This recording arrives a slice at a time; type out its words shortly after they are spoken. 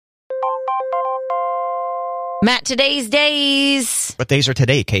Matt, today's days. What days are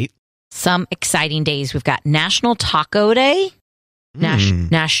today, Kate? Some exciting days. We've got National Taco Day,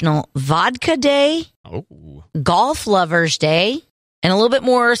 National Vodka Day, Golf Lovers Day, and a little bit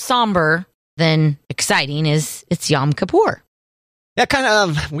more somber than exciting is it's Yom Kippur. Yeah, kind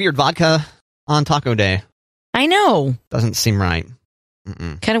of weird vodka on Taco Day. I know. Doesn't seem right.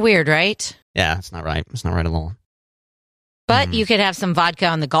 Kind of weird, right? Yeah, it's not right. It's not right at all. But you could have some vodka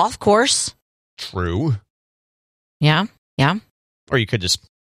on the golf course. True. Yeah. Or you could just,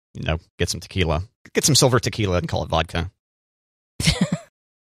 get some tequila. Get some silver tequila and call it vodka.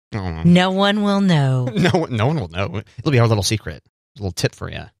 No one will know. No one will know. It'll be our little secret. A little tip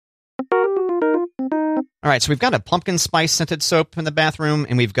for you. All right, so we've got a pumpkin spice scented soap in the bathroom,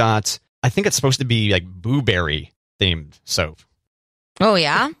 and we've got, I think it's supposed to be like blueberry themed soap. Oh,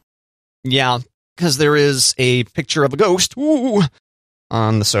 yeah? Yeah, because there is a picture of a ghost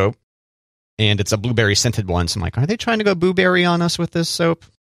on the soap, and it's a blueberry scented one. So I'm like, are they trying to go blueberry on us with this soap?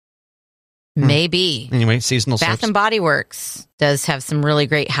 Maybe. Anyway, seasonal soaps. Bath and Body Works does have some really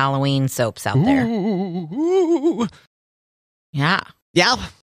great Halloween soaps out there. Yeah. Yeah.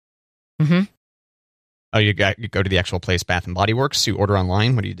 Mm-hmm. Oh, you go to the actual place, Bath and Body Works? You order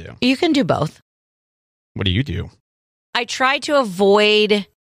online? What do you do? You can do both. What do you do? I try to avoid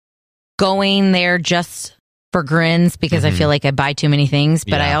going there just for grins because I feel like I buy too many things,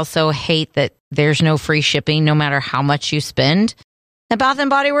 but I also hate that there's no free shipping no matter how much you spend. At Bath and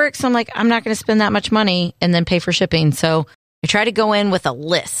Body Works, I'm like, I'm not going to spend that much money and then pay for shipping. So I try to go in with a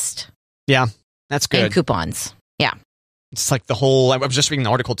list. Yeah, that's good. And coupons. Yeah. It's like the whole, I was just reading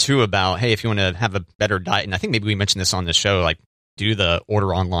an article too about, hey, if you want to have a better diet, and I think maybe we mentioned this on the show, like do the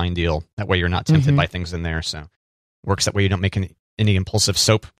order online deal. That way you're not tempted by things in there. So it works that way you don't make any impulsive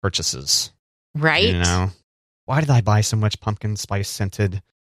soap purchases. Right. Why did I buy so much pumpkin spice scented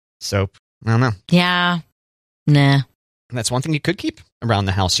soap? I don't know. Yeah. Nah. And that's one thing you could keep around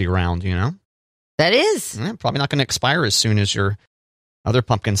the house year-round, That is. Probably not going to expire as soon as your other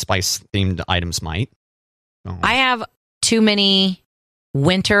pumpkin spice-themed items might. Oh. I have too many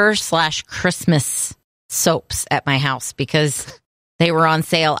winter/Christmas soaps at my house because they were on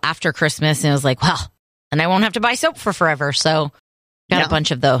sale after Christmas, and it was like, well, and I won't have to buy soap for forever. So got a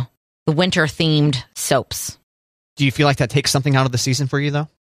bunch of the winter-themed soaps. Do you feel like that takes something out of the season for you, though?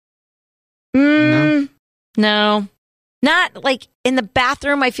 No. Not like in the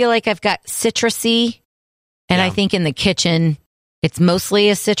bathroom, I feel like I've got citrusy. And I think in the kitchen, it's mostly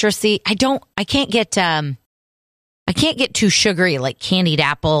a citrusy. I can't get too sugary like candied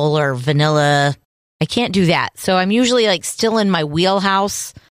apple or vanilla. I can't do that. So I'm usually like still in my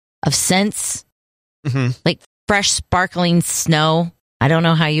wheelhouse of scents, like fresh sparkling snow. I don't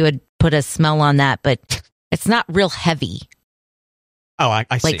know how you would put a smell on that, but it's not real heavy. Oh, I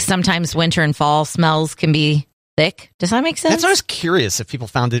see. Like sometimes winter and fall smells can be thick. Does that make sense? That's why I was curious if people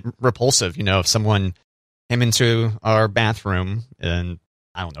found it repulsive. If someone came into our bathroom in,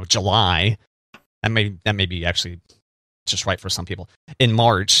 I don't know, July, that may be actually just right for some people, in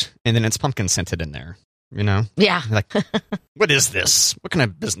March, and then it's pumpkin scented in there, Yeah. Like, what is this? What kind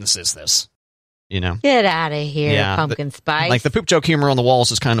of business is this? Get out of here, pumpkin spice. Like the poop joke humor on the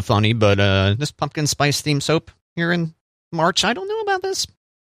walls is kind of funny, but this pumpkin spice themed soap here in March, I don't know about this.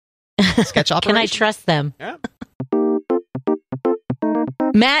 Sketch operation. Can I trust them? Yeah.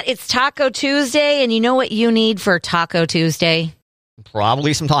 Matt, it's Taco Tuesday, and you know what you need for Taco Tuesday?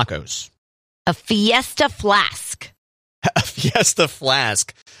 Probably some tacos. A Fiesta flask. A Fiesta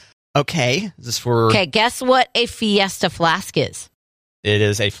flask. Okay. Is this for... Okay, guess what a Fiesta flask is? It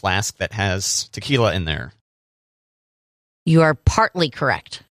is a flask that has tequila in there. You are partly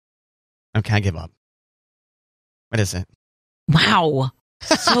correct. Okay, I give up. What is it? Wow.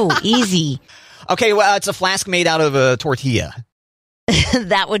 So easy. Okay, well, it's a flask made out of a tortilla.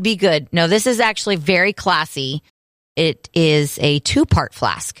 That would be good. No, this is actually very classy. It is a 2-part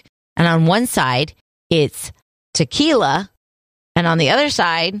flask. And on one side, it's tequila. And on the other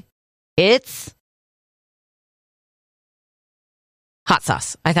side, it's hot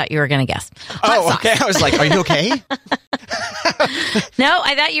sauce. I thought you were going to guess. Hot okay. I was like, are you okay? No,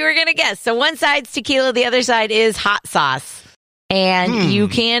 I thought you were going to guess. So one side's tequila, the other side is hot sauce. And you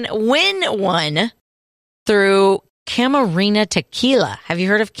can win one through Camarena Tequila. Have you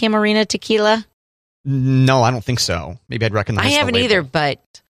heard of Camarena Tequila? No, I don't think so. Maybe I'd recognize I haven't either, but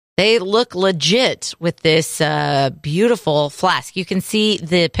they look legit with this beautiful flask. You can see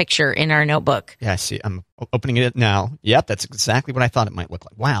the picture in our notebook. Yeah, I see. I'm opening it now. Yep, that's exactly what I thought it might look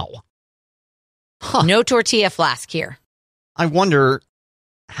like. Wow. Huh. No tortilla flask here. I wonder,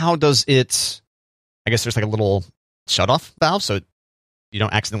 how does it... I guess there's like a little shutoff valve, so you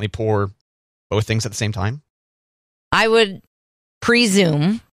don't accidentally pour both things at the same time? I would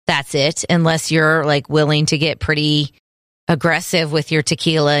presume that's it, unless you're like willing to get pretty aggressive with your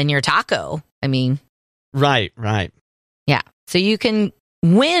tequila and your taco. I mean, right. Yeah. So you can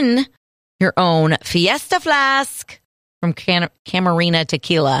win your own Fiesta flask from Camarena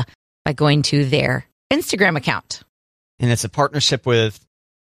Tequila by going to their Instagram account. And it's a partnership with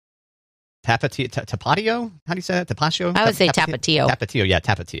Tapatio? How do you say that? Tapatio? I would say Tapatio. Tapatio, yeah,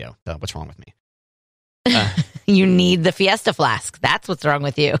 Tapatio. What's wrong with me? You need the Fiesta flask. That's what's wrong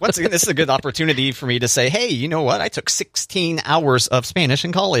with you. Once again, this is a good opportunity for me to say, hey, you know what? I took 16 hours of Spanish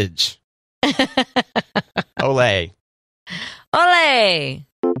in college. Ole. Ole.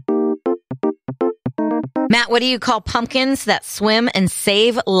 Matt, what do you call pumpkins that swim and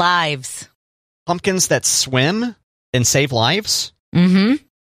save lives? Pumpkins that swim and save lives? Mm-hmm.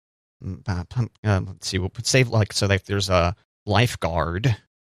 Let's see. We'll put save, like, so like there's a lifeguard.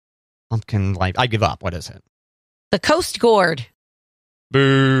 Pumpkin life. I give up. What is it? The Coast Guard.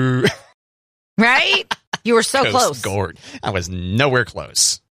 Boo. Right? You were so close. Coast Guard. I was nowhere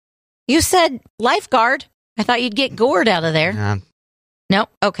close. You said lifeguard. I thought you'd get gourd out of there. No?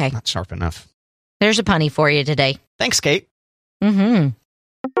 Okay. Not sharp enough. There's a punny for you today. Thanks, Kate. Mm-hmm.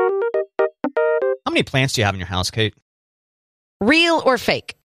 How many plants do you have in your house, Kate? Real or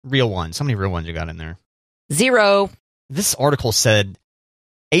fake? Real ones. How many real ones you got in there? 0. This article said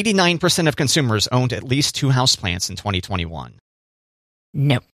 89% of consumers owned at least 2 houseplants in 2021.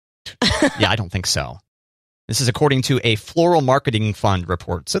 No. Yeah, I don't think so. This is according to a Floral Marketing Fund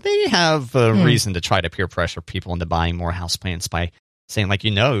report. So they have a reason to try to peer pressure people into buying more houseplants by saying, like,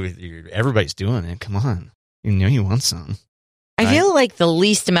 everybody's doing it. Come on. You want some. I feel like the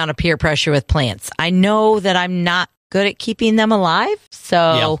least amount of peer pressure with plants. I know that I'm not good at keeping them alive,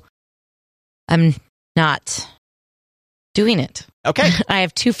 so I'm not doing it. Okay. I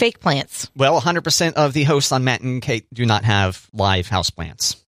have 2 fake plants. Well, 100% of the hosts on Matt and Kate do not have live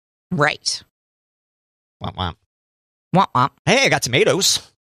houseplants. Right. Womp womp. Womp womp. Hey, I got tomatoes.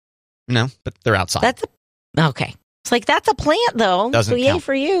 No, but they're outside. Okay. It's like, that's a plant, though. Doesn't so yay count.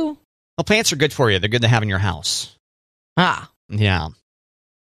 for you. Well, plants are good for you. They're good to have in your house. Ah. Yeah.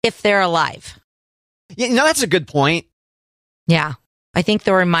 If they're alive. Yeah, that's a good point. Yeah. I think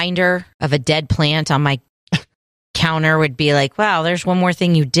the reminder of a dead plant on my counter would be like, wow, there's one more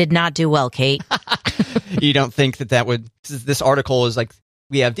thing you did not do well, Kate. You don't think that would... This article is like,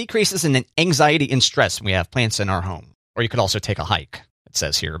 we have decreases in anxiety and stress when we have plants in our home. Or you could also take a hike, it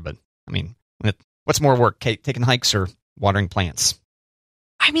says here. But, I mean, what's more work, Kate, taking hikes or watering plants?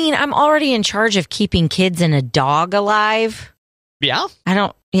 I mean, I'm already in charge of keeping kids and a dog alive. Yeah?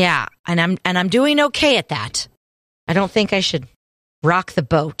 And I'm doing okay at that. I don't think I should rock the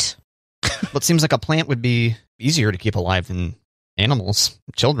boat. Well, it seems like a plant would be easier to keep alive than animals,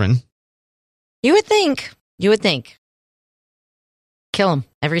 children. You would think. Kill them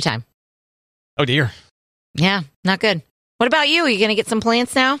every time. Oh, dear. Yeah, not good. What about you? Are you going to get some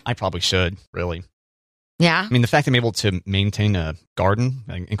plants now? I probably should, really. Yeah? I mean, the fact I'm able to maintain a garden,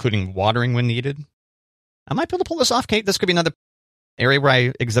 including watering when needed, I might be able to pull this off, Kate. This could be another area where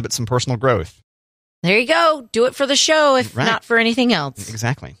I exhibit some personal growth. There you go. Do it for the show, if not for anything else.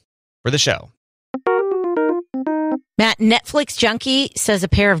 Exactly. For the show. Matt, Netflix Junkie says a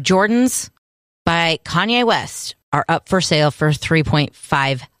pair of Jordans by Kanye West are up for sale for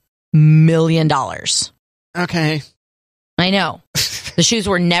 $3.5 million. Okay. I know. The shoes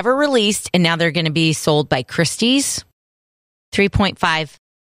were never released, and now they're going to be sold by Christie's. $3.5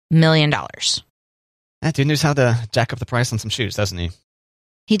 million. That dude knows how to jack up the price on some shoes, doesn't he?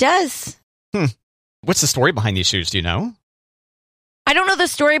 He does. What's the story behind these shoes? Do you know? I don't know the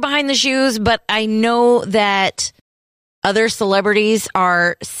story behind the shoes, but I know that other celebrities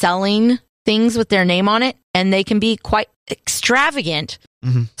are selling things with their name on it, and they can be quite extravagant.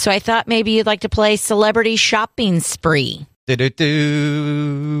 Mm-hmm. So I thought maybe you'd like to play Celebrity Shopping Spree.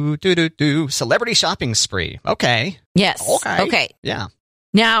 Celebrity Shopping Spree. Okay. Yes. Okay. Yeah.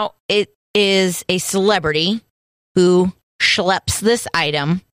 Now, it is a celebrity who schleps this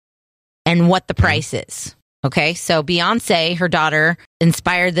item and what the price is. Okay, so Beyonce, her daughter,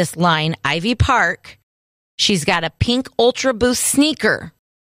 inspired this line, Ivy Park. She's got a pink Ultra Boost sneaker.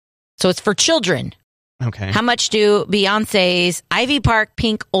 So it's for children. Okay. How much do Beyonce's Ivy Park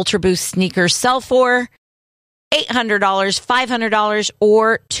pink Ultra Boost sneakers sell for? $800, $500,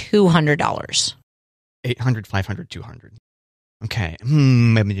 or $200? $800, $500, $200. Okay.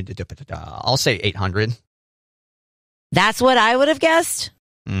 I'll say $800. That's what I would have guessed,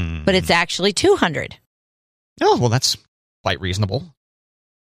 but it's actually $200. Oh, well, that's quite reasonable.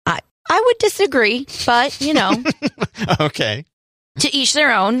 I would disagree, but, Okay. To each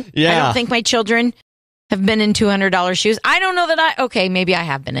their own. Yeah. I don't think my children have been in $200 shoes. I don't know that okay, maybe I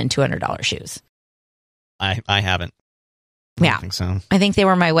have been in $200 shoes. I haven't. I don't think so. I think they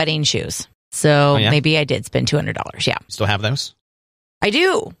were my wedding shoes. So maybe I did spend $200. Yeah. Still have those? I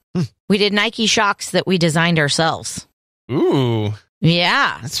do. We did Nike Shocks that we designed ourselves. Ooh.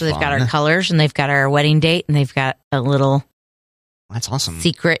 Yeah. So they've got our colors and they've got our wedding date and they've got a little that's awesome.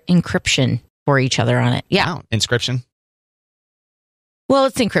 Secret encryption for each other on it. Yeah. Wow. Inscription? Well,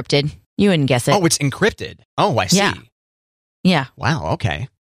 it's encrypted. You wouldn't guess it. Oh, it's encrypted. Oh, I see. Yeah. Wow. Okay.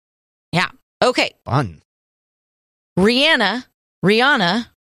 Yeah. Okay. Fun. Rihanna,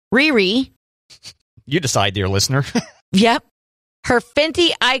 Riri. You decide, dear listener. Yep. Her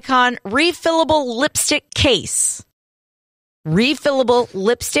Fenty Icon refillable lipstick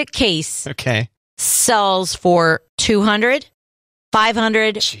case. Okay. Sells for $200,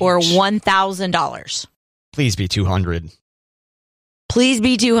 $500, or $1,000. Please be 200. Please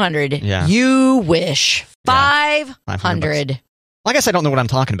be 200. Yeah. You wish. 500. Well, I guess I don't know what I'm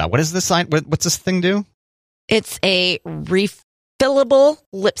talking about. What is this sign? What's this thing do? It's a refillable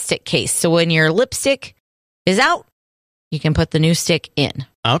lipstick case. So when your lipstick is out, you can put the new stick in.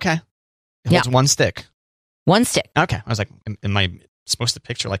 Okay. It holds one stick. One stick. Okay. I was like, am I supposed to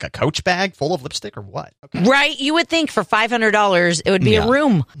picture like a Coach bag full of lipstick or what? Okay. Right. You would think for $500 it would be a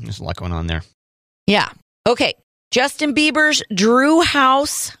room. There's a lot going on there. Yeah. Okay. Justin Bieber's Drew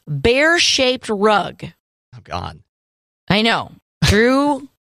House bear-shaped rug. Oh, God. I know. Drew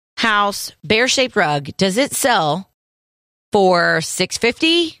House bear-shaped rug. Does it sell for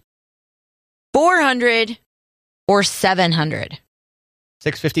 $650, $400, or $700?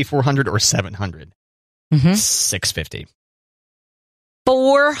 $650, $400, or $700? $650.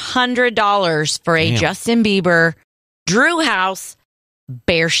 $400 for a Justin Bieber Drew House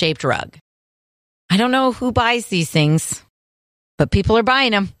bear-shaped rug. I don't know who buys these things, but people are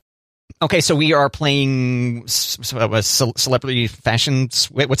buying them. Okay, so we are playing celebrity fashion.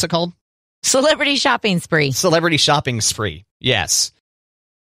 What's it called? Celebrity shopping spree. Celebrity shopping spree. Yes.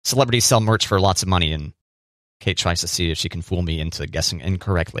 Celebrities sell merch for lots of money, and Kate tries to see if she can fool me into guessing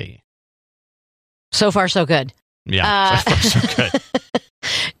incorrectly. So far, so good. Yeah, so far, so good.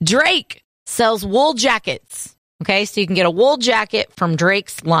 Drake sells wool jackets. Okay, so you can get a wool jacket from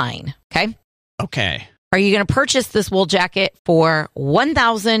Drake's line. Okay. Okay. Are you going to purchase this wool jacket for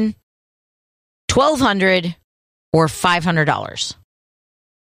 $1,000, $1,200, or $500?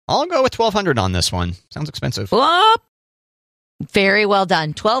 I'll go with $1,200 on this one. Sounds expensive. Oh, very well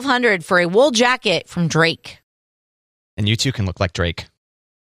done. $1,200 for a wool jacket from Drake. And you too can look like Drake.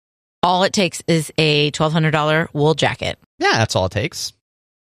 All it takes is a $1,200 wool jacket. Yeah, that's all it takes.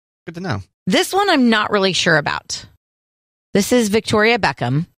 Good to know. This one I'm not really sure about. This is Victoria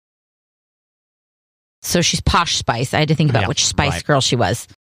Beckham. So she's Posh Spice. I had to think about which Spice Girl she was.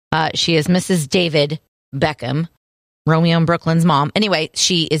 She is Mrs. David Beckham, Romeo and Brooklyn's mom. Anyway,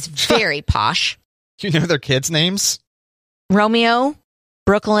 she is very posh. You know their kids' names? Romeo,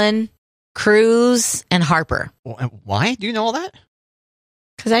 Brooklyn, Cruz, and Harper. Why? Do you know all that?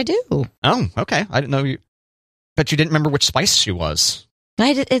 Because I do. Oh, okay. I didn't know you. But you didn't remember which Spice she was.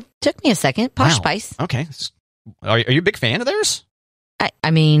 It took me a second. Posh Spice. Okay. Are you a big fan of theirs?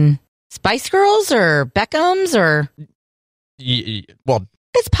 I mean, Spice Girls or Beckhams or... Well...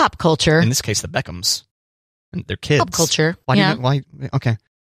 It's pop culture. In this case, the Beckhams. And their kids. Pop culture. Why? Okay.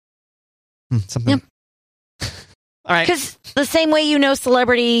 Something. Yep. All right. Because the same way you know other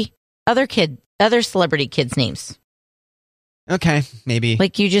celebrity kids' names. Okay, maybe.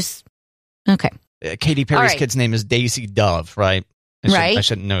 Like you just... Okay. Katy Perry's kid's name is Daisy Dove, right? I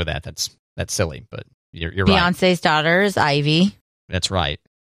shouldn't know that. That's silly, but you're right. Beyonce's daughter is Ivy. That's right.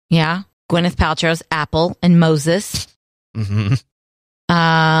 Yeah. Gwyneth Paltrow's Apple and Moses. Mm-hmm.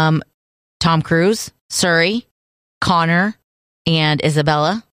 Tom Cruise, Suri, Connor, and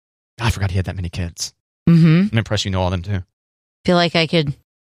Isabella. I forgot he had that many kids. Mm-hmm. I'm impressed you know all them too. Feel like I could.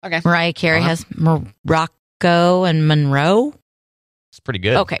 Okay. Mariah Carey has Morocco and Monroe. It's pretty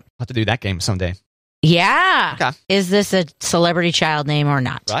good. Okay. I'll have to do that game someday. Yeah. Okay. Is this a celebrity child name or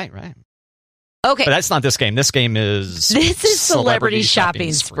not? Right. Okay. But that's not this game. This game is... This is Celebrity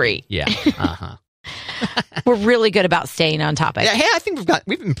Shopping Spree. Yeah. Uh-huh. We're really good about staying on topic. Yeah, hey, I think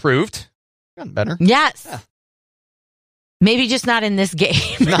we've improved. Gotten better. Yes. Yeah. Maybe just not in this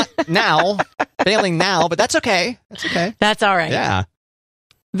game. Not now. Failing now, but that's okay. That's okay. That's all right. Yeah.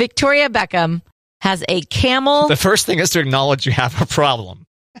 Victoria Beckham has a camel... The first thing is to acknowledge you have a problem.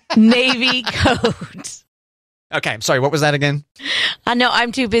 Navy coat. Okay, I'm sorry. What was that again? I know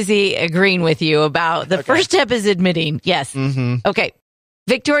I'm too busy agreeing with you about the first step is admitting. Yes. Mm-hmm. Okay.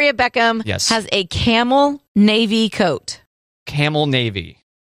 Victoria Beckham has a camel navy coat. Camel navy.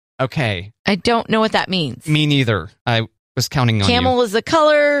 Okay. I don't know what that means. Me neither. I was counting on you. Camel is a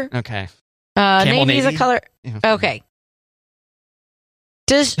color. Okay. Navy is a color. Yeah. Okay.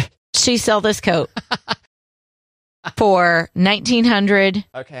 Does she sell this coat for $1,900,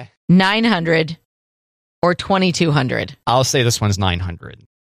 Okay. $900, or $2,200? I'll say this one's $900.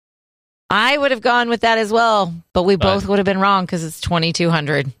 I would have gone with that as well, but we both would have been wrong because it's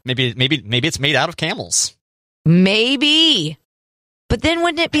 $2,200. Maybe it's made out of camels. Maybe. But then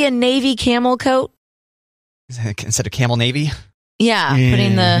wouldn't it be a navy camel coat? Instead of camel navy? Yeah,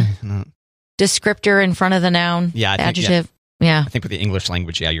 putting the descriptor in front of the noun. Yeah, the adjective. Yeah. I think with the English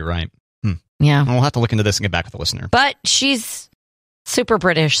language, yeah, you're right. Yeah. We'll have to look into this and get back with the listener. But she's super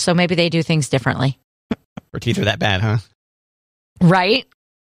British, so maybe they do things differently. Her teeth are that bad, huh? Right?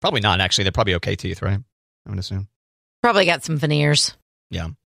 Probably not, actually. They're probably okay teeth, right? I would assume. Probably got some veneers. Yeah.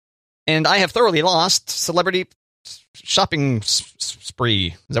 And I have thoroughly lost celebrity shopping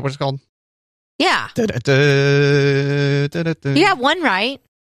spree. Is that what it's called? Yeah. You have one right.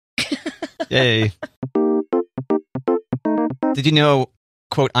 Yay. Did you know,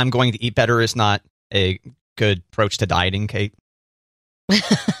 quote, I'm going to eat better is not a good approach to dieting, Kate?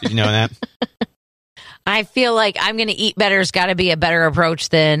 Did you know that? I feel like I'm going to eat better has got to be a better approach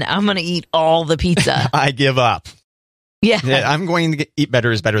than I'm going to eat all the pizza. I give up. Yeah. I'm going to eat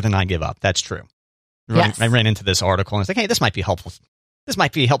better is better than I give up. That's true. Yes. I ran into this article and I was like, hey, this might be helpful. This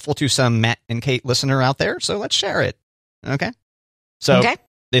might be helpful to some Matt and Kate listener out there, so let's share it. Okay? So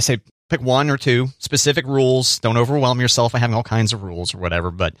They say pick one or two specific rules. Don't overwhelm yourself by having all kinds of rules or whatever.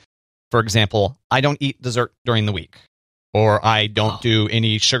 But, for example, I don't eat dessert during the week. Or I don't do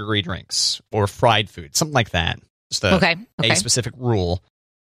any sugary drinks or fried food. Something like that. Just a specific rule.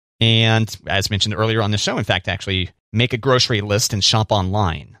 And as mentioned earlier on the show, in fact, actually make a grocery list and shop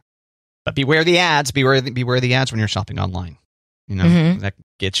online. But beware the ads. Beware the ads when you're shopping online. You know, that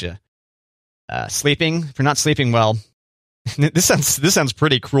gets you. Sleeping. If you're not sleeping well, this sounds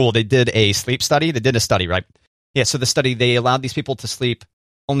pretty cruel. They did a sleep study. They did a study, right? Yeah. So the study, they allowed these people to sleep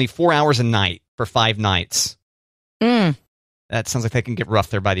only 4 hours a night for 5 nights. That sounds like they can get rough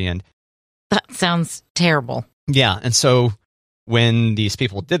there by the end. That sounds terrible. Yeah. And so when these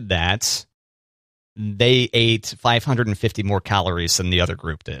people did that, they ate 550 more calories than the other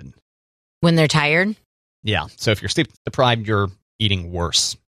group did. When they're tired? Yeah. So if you're sleep deprived, you're eating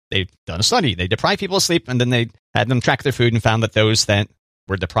worse. They've done a study. They deprived people of sleep, and then they had them track their food and found that those that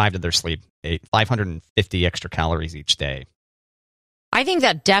were deprived of their sleep ate 550 extra calories each day. I think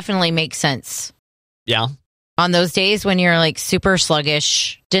that definitely makes sense. Yeah. On those days when you're like super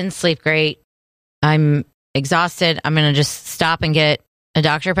sluggish, didn't sleep great, I'm exhausted, I'm going to just stop and get a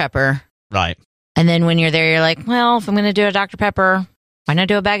Dr. Pepper. Right. And then when you're there, you're like, well, if I'm going to do a Dr. Pepper, why not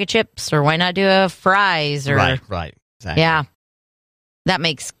do a bag of chips? Or why not do a fries? Or Right. Exactly. Yeah. That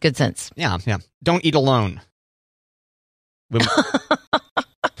makes good sense. Yeah. Don't eat alone.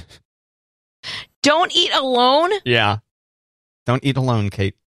 Don't eat alone? Yeah. Don't eat alone,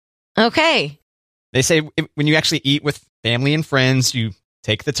 Kate. Okay. They say when you actually eat with family and friends, you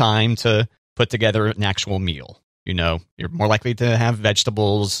take the time to put together an actual meal. You know, you're more likely to have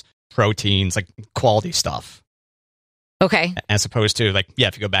vegetables, proteins, like quality stuff. Okay. As opposed to, like,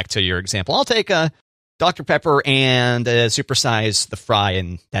 if you go back to your example, I'll take a Dr. Pepper and supersize the fry,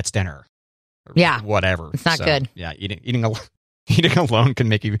 and that's dinner. Or whatever. It's not good. Yeah, eating alone can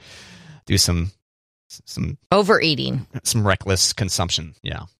make you do some overeating, some reckless consumption.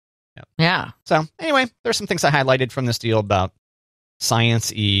 Yeah. So anyway, there's some things I highlighted from this deal about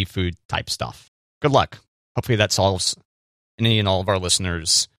science-y food type stuff. Good luck. Hopefully that solves any and all of our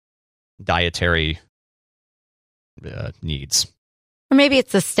listeners' dietary needs. Or maybe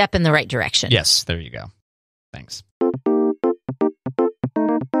it's a step in the right direction. Yes, there you go. Thanks.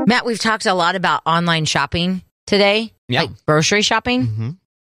 Matt, we've talked a lot about online shopping today, like grocery shopping. Mm-hmm.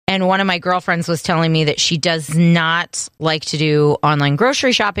 And one of my girlfriends was telling me that she does not like to do online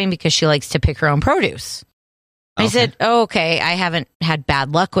grocery shopping because she likes to pick her own produce. I said, okay, I haven't had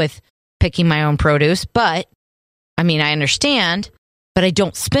bad luck with picking my own produce, but I mean, I understand, but I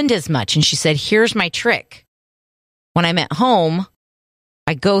don't spend as much. And she said, here's my trick. When I'm at home,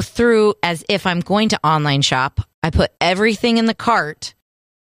 I go through as if I'm going to online shop. I put everything in the cart.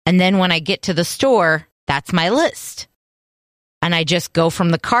 And then when I get to the store, that's my list. And I just go from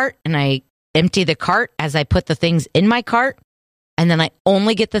the cart and I empty the cart as I put the things in my cart. And then I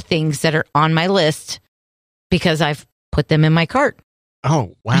only get the things that are on my list because I've put them in my cart.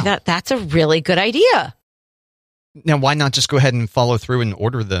 Oh, wow. I thought that's a really good idea. Now, why not just go ahead and follow through and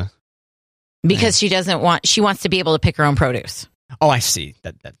order the... Because she wants to be able to pick her own produce. Oh, I see.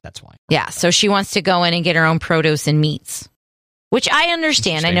 That's why. Yeah, so she wants to go in and get her own produce and meats. which I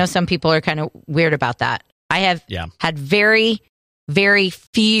understand. I know some people are kind of weird about that. I have had very, very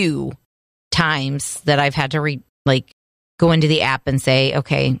few times that I've had to go into the app and say,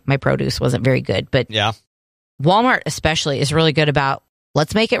 okay, my produce wasn't very good. But Walmart especially is really good about,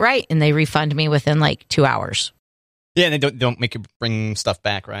 let's make it right. And they refund me within like 2 hours. Yeah, and they don't make you bring stuff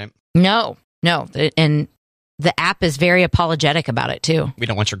back, right? No. And the app is very apologetic about it too. We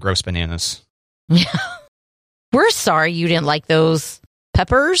don't want your gross bananas. Yeah. We're sorry you didn't like those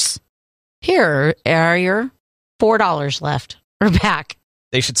peppers. Here are your $4 left or back.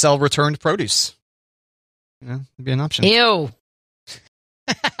 They should sell returned produce. It'd be an option. Ew.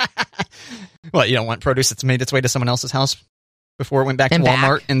 Well, you don't want produce that's made its way to someone else's house before it went back to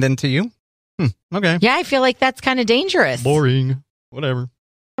Walmart and then to you? Okay. Yeah, I feel like that's kind of dangerous. Boring. Whatever.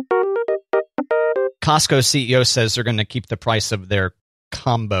 Costco CEO says they're going to keep the price of their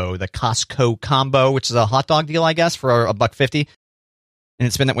combo, the Costco combo, which is a hot dog deal, I guess, for $1.50. And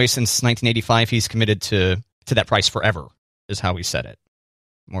it's been that way since 1985. He's committed to that price forever, is how he said it,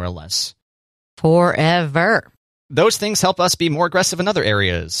 more or less. Forever. Those things help us be more aggressive in other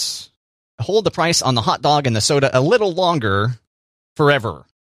areas. Hold the price on the hot dog and the soda a little longer, forever.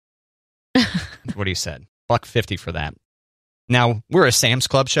 That's what he said. $1.50 for that. Now, we're a Sam's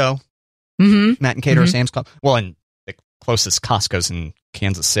Club show. Mm-hmm. Matt and Kate are Sam's Club. Well, and the closest Costco's in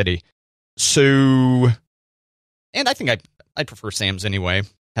Kansas City. So, and I think I prefer Sam's anyway,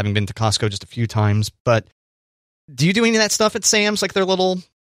 having been to Costco just a few times. But do you do any of that stuff at Sam's, like their little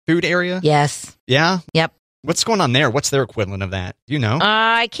food area? Yes. Yeah? Yep. What's going on there? What's their equivalent of that? Do you know?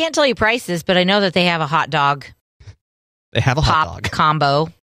 I can't tell you prices, but I know that they have a hot dog. They have a hot dog combo.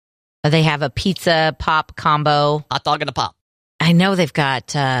 They have a pizza pop combo. Hot dog and a pop. I know they've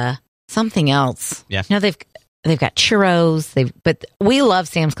got something else. Yeah. No, they've got churros. But we love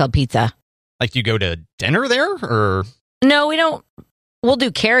Sam's Club pizza. Like, do you go to dinner there, or? No, we don't. We'll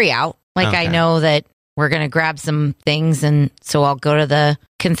do carry out. Like, okay. I know that we're going to grab some things, and so I'll go to the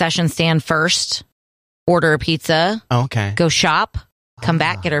concession stand first, order a pizza. Oh, okay. Go shop, come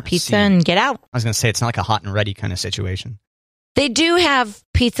back, get our pizza, and get out. I was going to say, it's not like a hot and ready kind of situation. They do have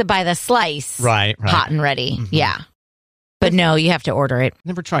pizza by the slice. Right. Hot and ready. Mm-hmm. Yeah. But no, you have to order it.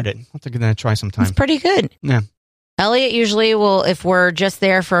 Never tried it. I'll have to give that a try sometime. It's pretty good. Yeah. Elliot usually will, if we're just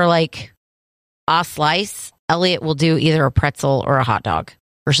there for like a slice, Elliot will do either a pretzel or a hot dog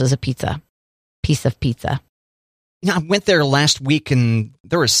versus a piece of pizza. Yeah, I went there last week and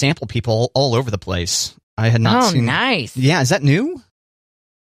there were sample people all over the place. I had not seen. Oh, nice. Yeah, is that new?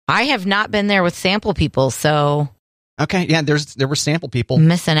 I have not been there with sample people, so. Okay, yeah, there were sample people.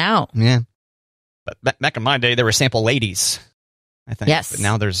 Missing out. Yeah. But back in my day, there were sample ladies, I think. Yes. But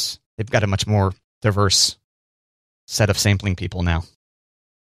now they've got a much more diverse set of sampling people now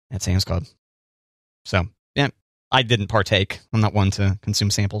at Sam's Club. So, yeah, I didn't partake. I'm not one to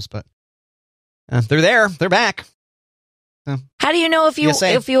consume samples, but they're there. They're back. So, how do you know if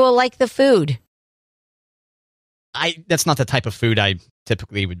you will like the food? That's not the type of food I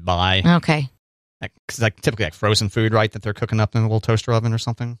typically would buy. Okay. Because typically frozen food, right, that they're cooking up in a little toaster oven or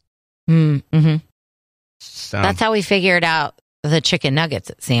something. Mm-hmm. So that's how we figured out the chicken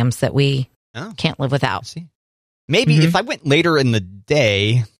nuggets at Sam's that we can't live without. See, maybe if I went later in the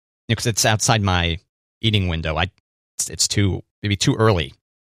day, because it's outside my eating window, it's too early.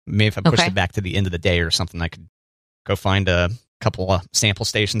 Maybe if I pushed it back to the end of the day or something, I could go find a couple of sample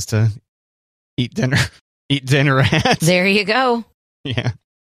stations to eat dinner at. There you go. Yeah.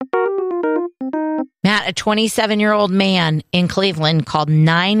 Matt, a 27-year-old man in Cleveland called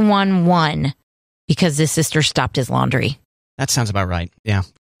 911 because his sister stopped his laundry. That sounds about right. Yeah.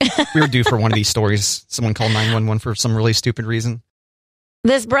 We were due for one of these stories. Someone called 911 for some really stupid reason.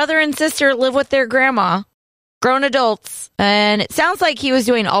 This brother and sister live with their grandma, grown adults, and it sounds like he was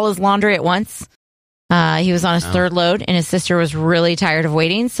doing all his laundry at once. He was on his third load, and his sister was really tired of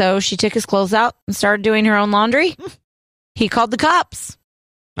waiting, so she took his clothes out and started doing her own laundry. He called the cops.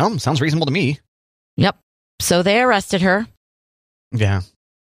 Oh, sounds reasonable to me. Yep. So they arrested her. Yeah.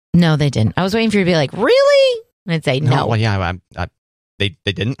 No, they didn't. I was waiting for you to be like, really? And I'd say no. Well, yeah, they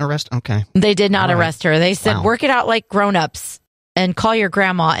didn't arrest? Okay. They did not arrest her. They said, work it out like grown-ups and call your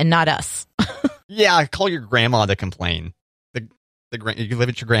grandma and not us. Yeah, call your grandma to complain. You live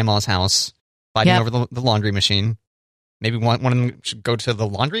at your grandma's house, fighting over the laundry machine. Maybe one of them should go to the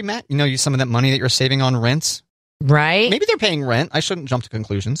laundromat. Use some of that money that you're saving on rent. Right. Maybe they're paying rent. I shouldn't jump to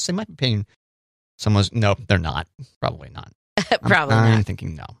conclusions. They might be paying someone's. No, they're not. Probably not. Probably not. I'm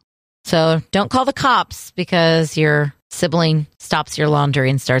thinking no. So don't call the cops because your sibling stops your laundry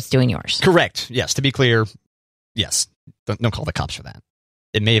and starts doing yours. Correct. Yes. To be clear, yes. Don't call the cops for that.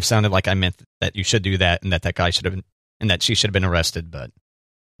 It may have sounded like I meant that you should do that and that guy should have and that she should have been arrested. But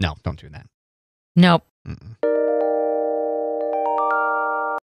no, don't do that. Nope. Mm-mm.